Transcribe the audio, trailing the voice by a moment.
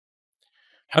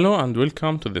Hello and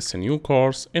welcome to this new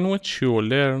course in which you will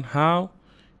learn how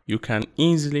you can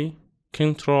easily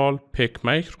control PIC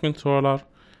microcontroller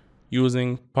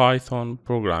using Python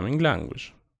programming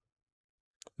language.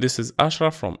 This is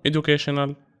Ashraf from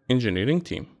Educational Engineering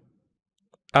team.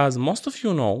 As most of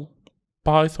you know,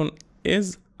 Python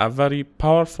is a very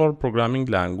powerful programming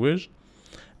language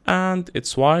and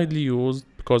it's widely used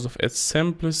because of its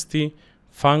simplicity,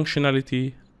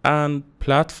 functionality, and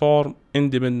platform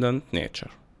independent nature.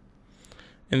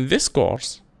 In this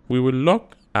course, we will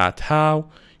look at how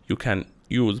you can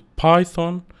use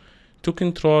Python to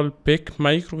control PIC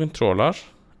microcontroller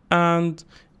and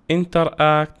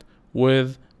interact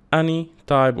with any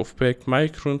type of PIC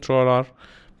microcontroller,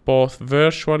 both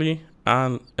virtually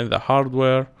and in the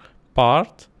hardware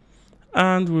part.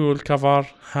 And we will cover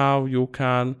how you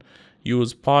can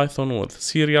use Python with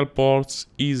serial ports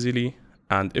easily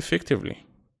and effectively.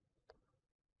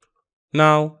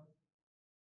 Now,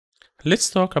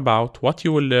 let's talk about what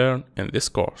you will learn in this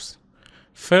course.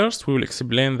 First, we will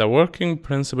explain the working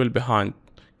principle behind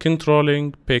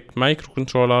controlling PIC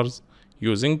microcontrollers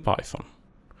using Python.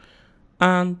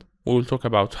 And we will talk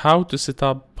about how to set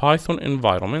up Python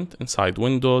environment inside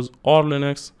Windows or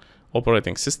Linux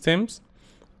operating systems,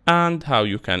 and how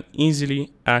you can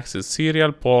easily access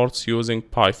serial ports using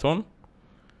Python,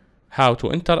 how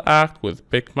to interact with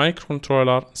PIC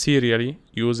microcontroller serially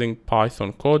using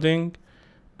Python coding,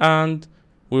 and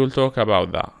we will talk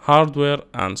about the hardware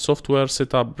and software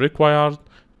setup required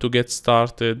to get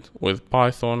started with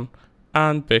Python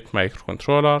and PIC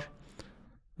microcontroller.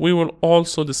 We will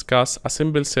also discuss a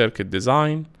simple circuit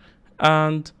design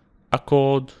and a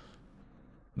code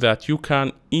that you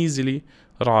can easily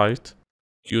write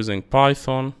using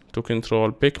Python to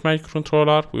control PIC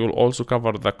microcontroller. We will also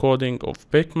cover the coding of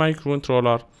PIC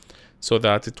microcontroller so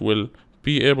that it will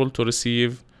be able to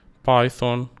receive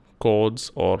Python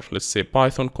codes, or let's say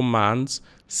Python commands,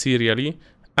 serially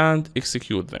and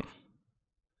execute them.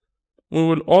 We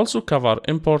will also cover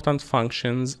important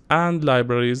functions and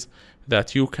libraries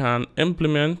that you can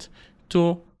implement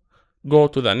to go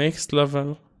to the next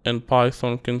level in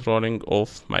Python controlling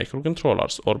of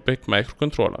microcontrollers or PIC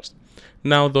microcontrollers.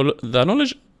 Now, the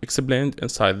knowledge explained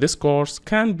inside this course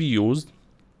can be used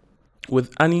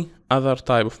with any other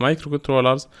type of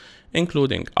microcontrollers,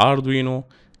 including Arduino,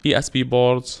 ESP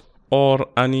boards, or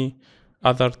any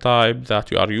other type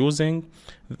that you are using.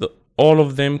 All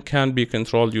of them can be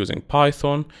controlled using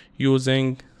Python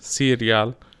using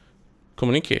serial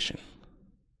communication.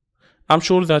 I'm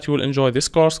sure that you will enjoy this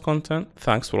course content.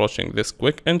 Thanks for watching this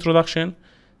quick introduction.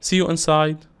 See you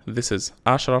inside. This is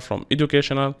Ashraf from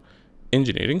Educational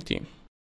Engineering team.